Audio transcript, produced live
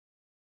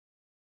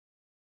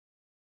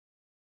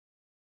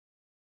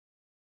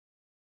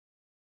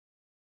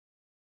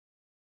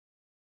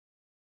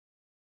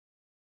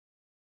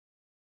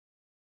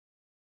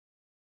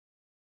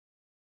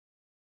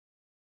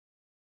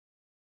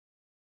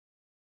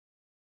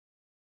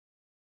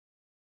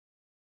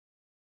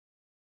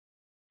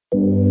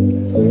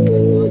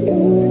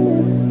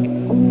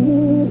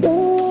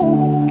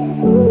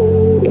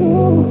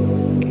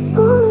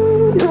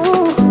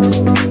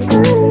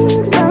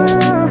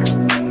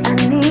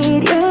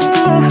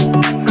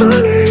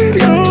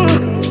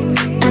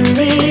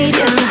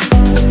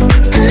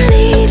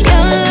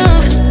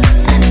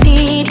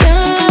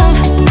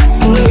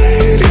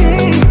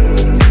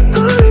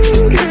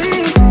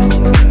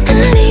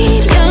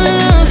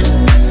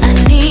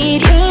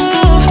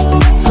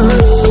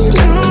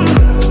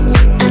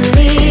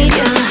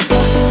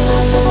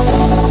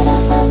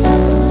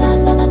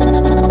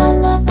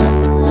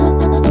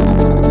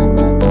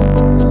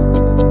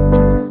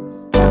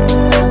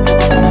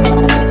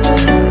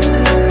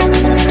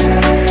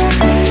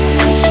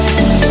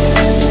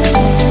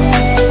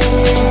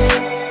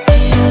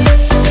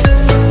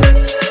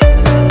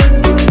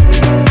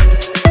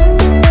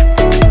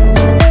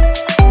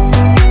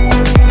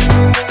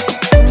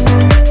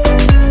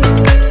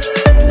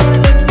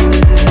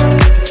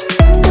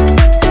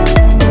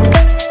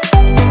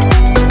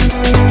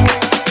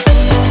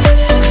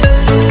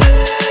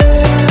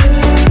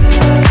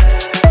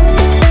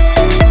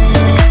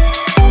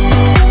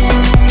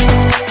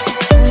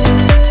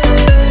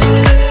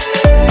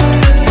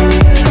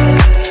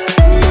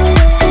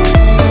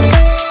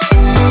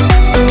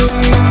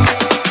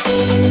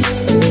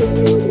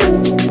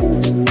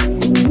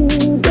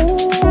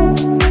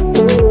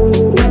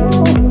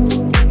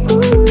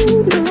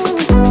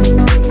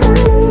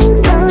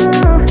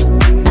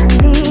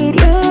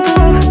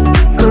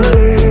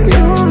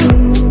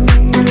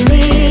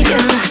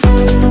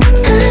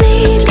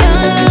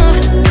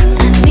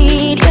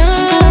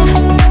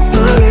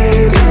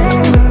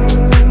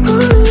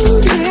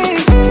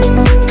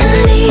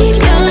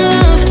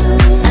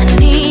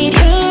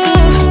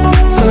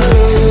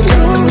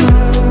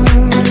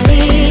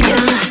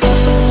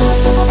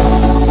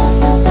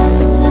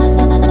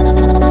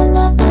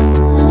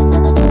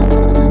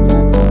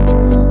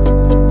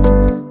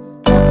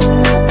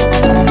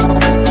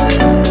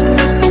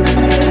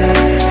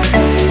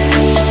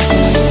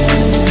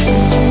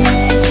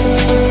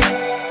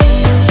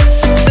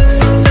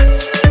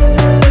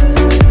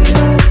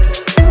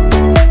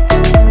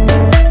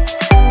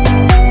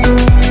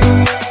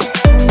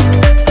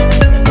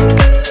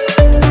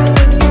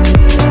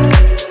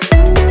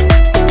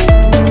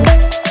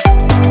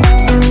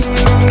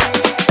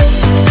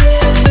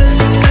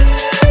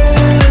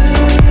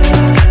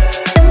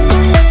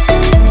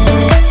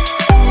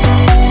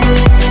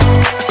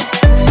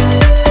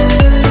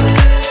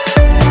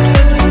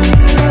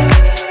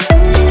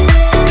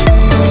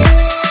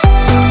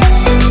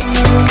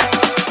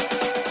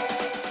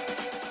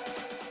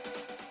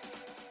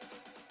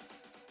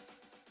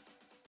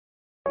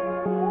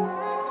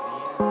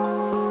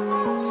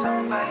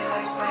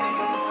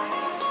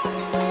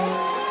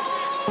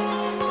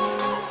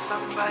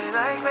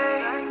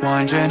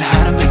Wondering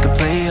how to make a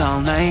play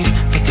all night,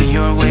 looking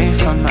your way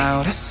from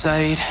out of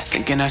sight,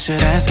 thinking I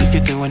should ask if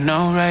you're doing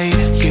alright.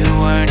 You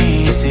weren't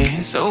easy,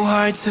 so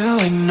hard to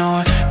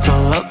ignore.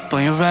 Pull up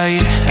on your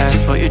right,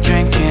 ask what you're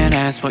drinking,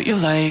 ask what you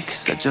like.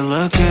 Said you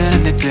look good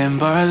in the dim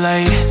bar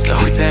light, so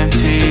damn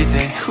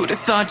cheesy. Who'd have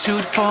thought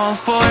you'd fall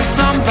for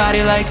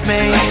somebody like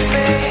me?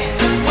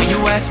 When you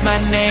asked my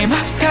name,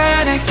 I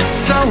panicked,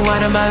 so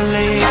out of my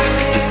league.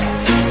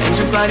 And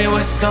your body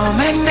was so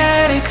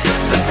magnetic.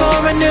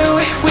 Before I knew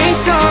it, we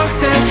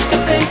talked and I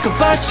think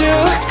about you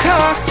a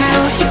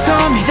cocktail. You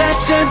told me that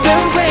you've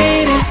been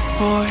waiting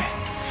for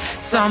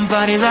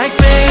somebody like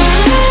me.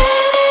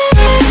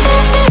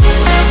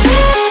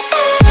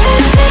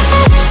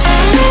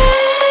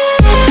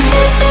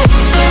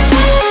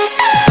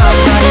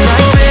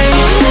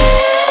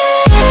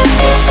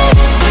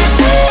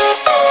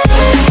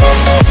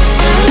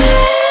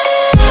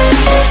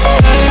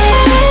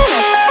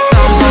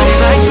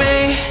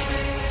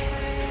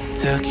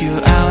 Took you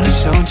out and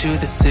showed you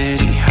the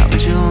city.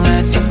 How'd you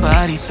let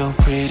somebody so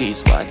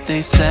pretty's what they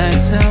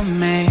said to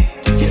me?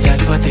 Yeah,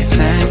 that's what they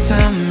said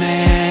to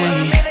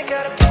me.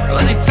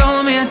 Well, they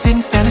told me I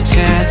didn't stand a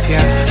chance,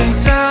 yeah. Face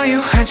value,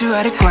 had you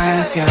at a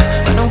glance, yeah.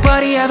 But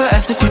nobody ever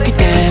asked if you could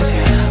dance,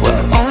 yeah. Well,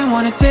 the only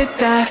one who did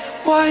that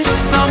was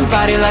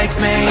somebody like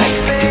me.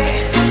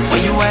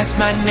 When you asked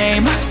my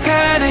name, I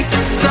panicked,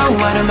 so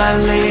out of my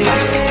league.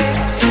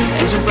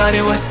 And your body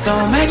was so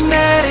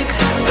magnetic.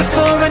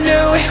 Before I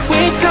knew it,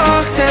 we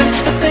talked and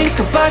I think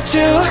about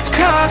you a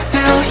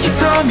cocktail. You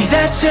told me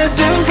that you've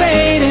been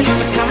waiting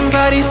for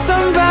somebody,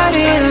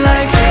 somebody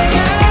like me.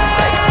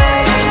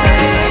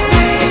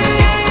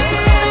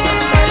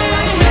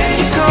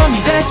 You told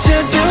me that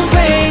you've been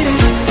waiting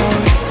for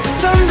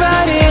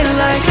somebody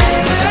like me.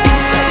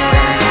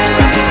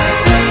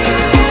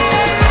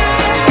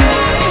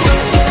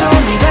 You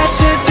told me that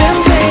you've been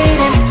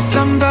waiting for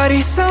somebody,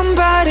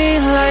 somebody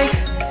like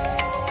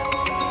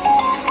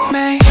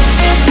me.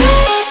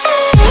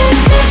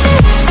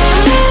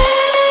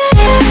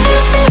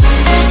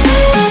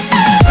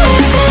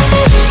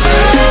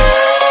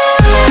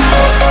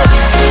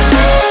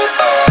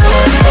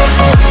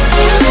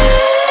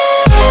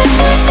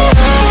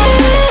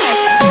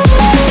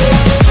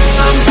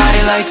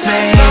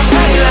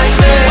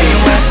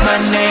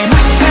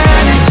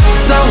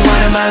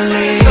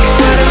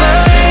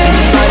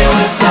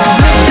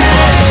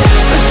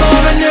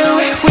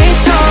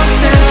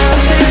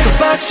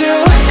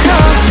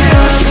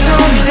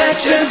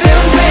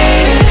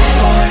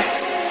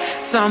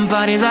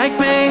 somebody like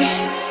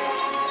me.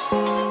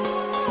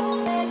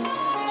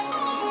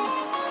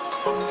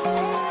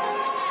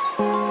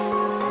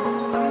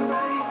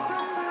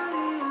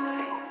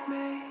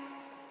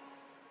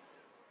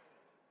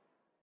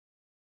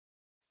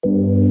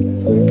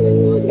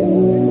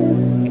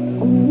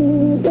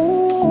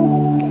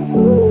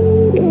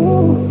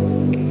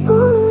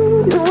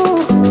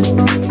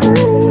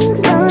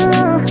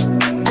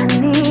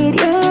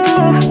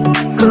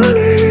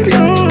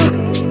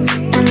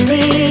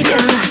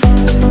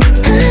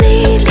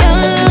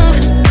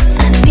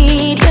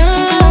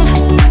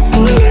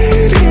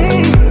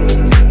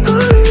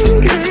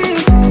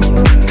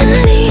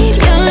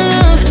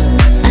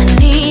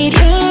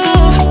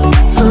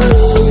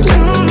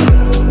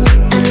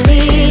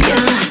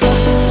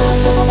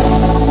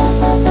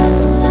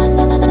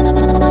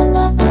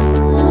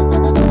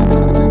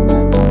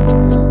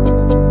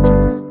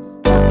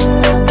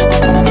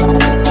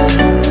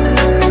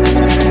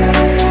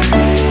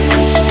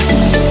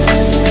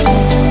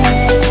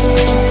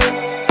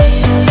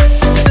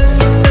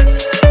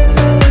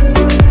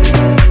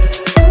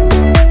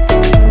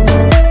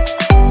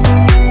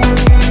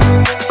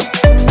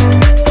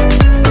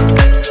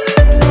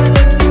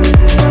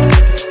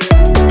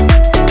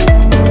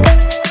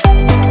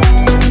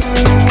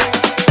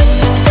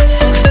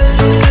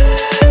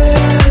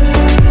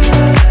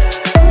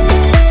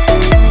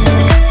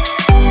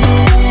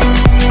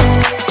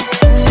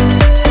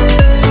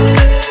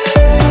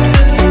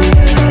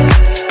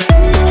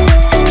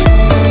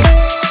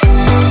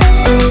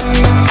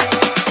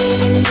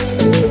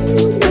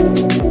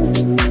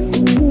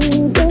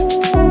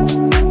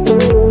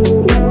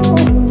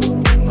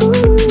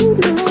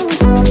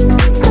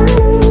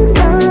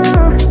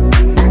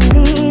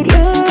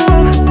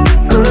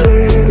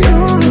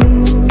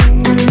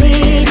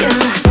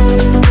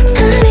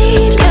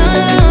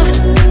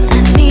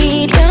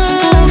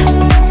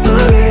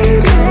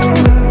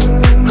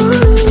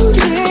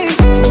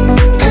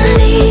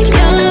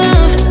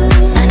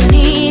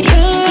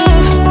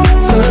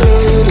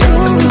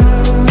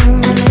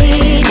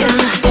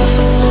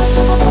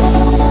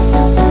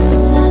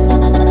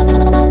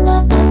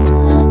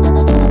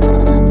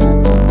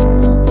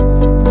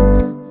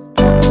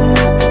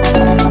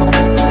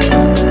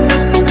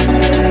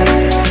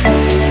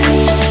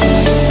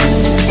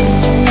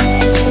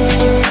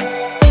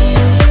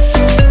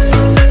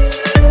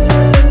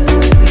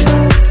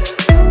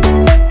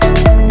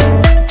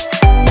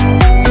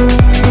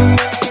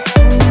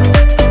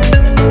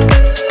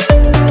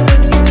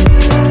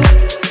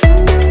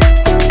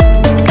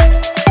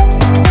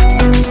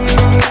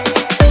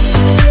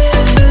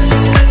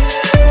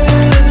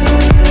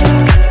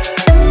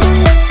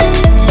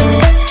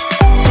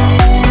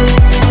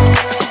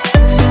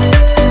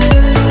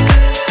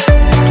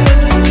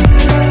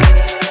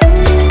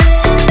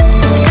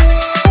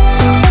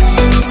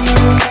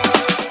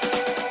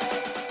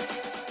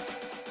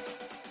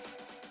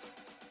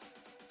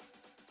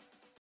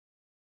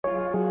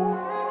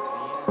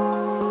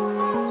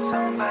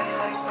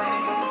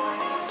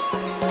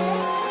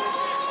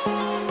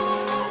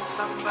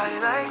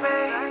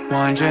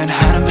 Wondering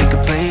how to make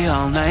a play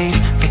all night,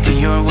 looking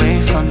your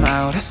way from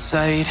out of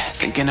sight,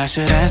 thinking I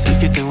should ask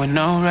if you're doing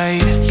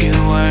alright. You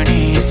weren't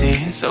easy,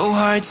 so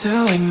hard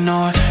to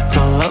ignore.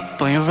 Pull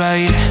up on your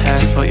right,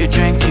 ask what you're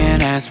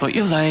drinking, ask what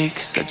you like.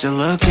 Said you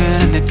look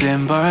good in the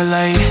dim bar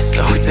light,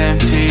 so damn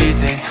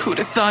cheesy. Who'd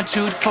have thought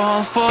you'd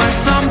fall for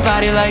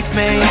somebody like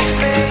me?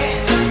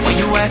 When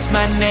you asked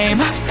my name,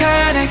 I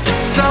panicked,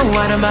 so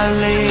out of my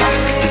league.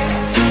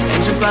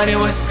 And your body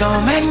was so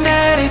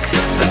magnetic.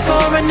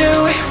 Before I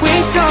knew it, we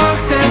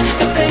talked, and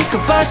I think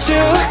about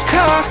you, a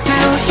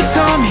cocktail. You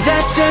told me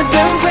that you've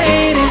been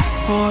waiting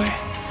for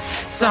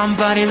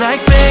somebody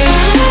like me.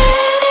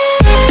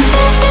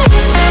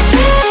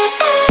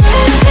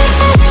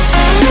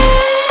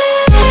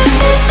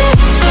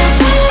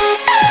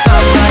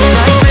 Somebody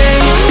like me.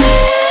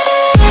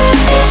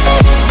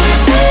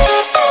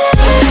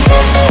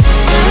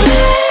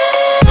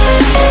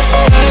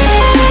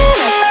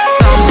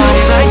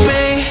 Somebody like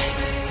me.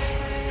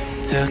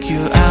 Took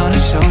you out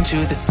and showed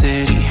you the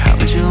city.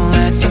 How'd you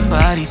let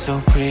somebody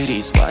so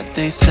pretty's what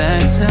they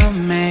said to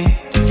me?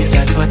 Yeah,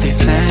 that's what they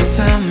said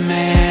to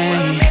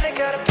me.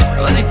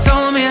 Well, they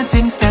told me I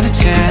didn't stand a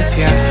chance,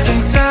 yeah.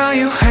 Face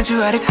value, had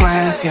you at a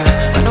glance, yeah.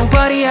 But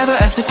nobody ever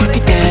asked if you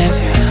could dance,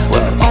 yeah.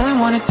 Well, the only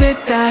one who did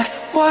that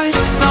was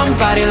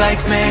somebody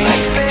like me.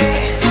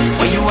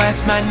 When you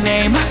asked my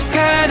name, I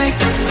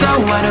panicked, so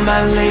out of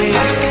my league.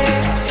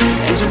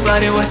 And your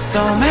body was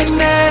so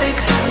magnetic.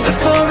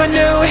 Before I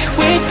knew it,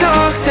 we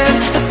talked, and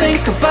I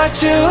think about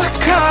you, a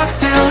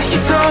cocktail. You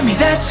told me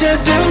that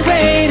you've been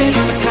waiting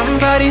for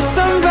somebody,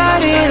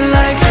 somebody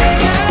like me.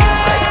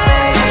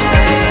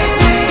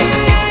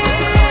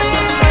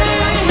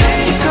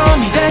 You told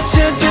me that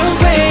you've been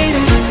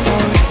waiting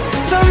for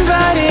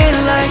somebody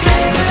like me.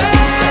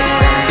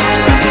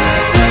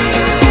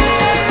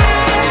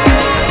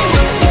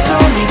 You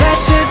told me that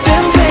you've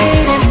been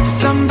waiting for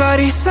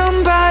somebody,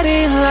 somebody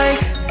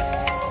like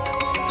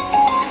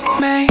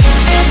me.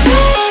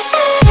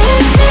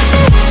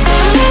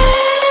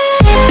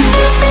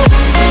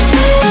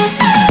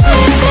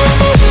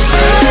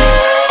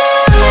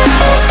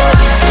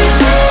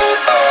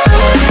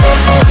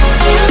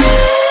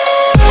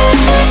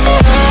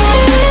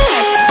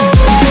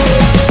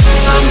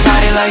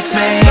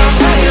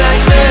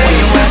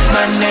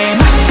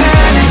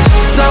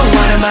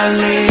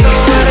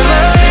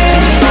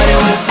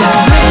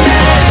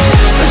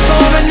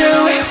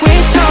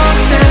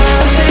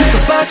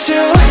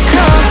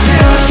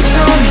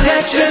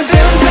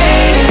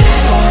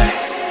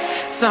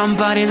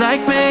 somebody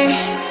like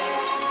me.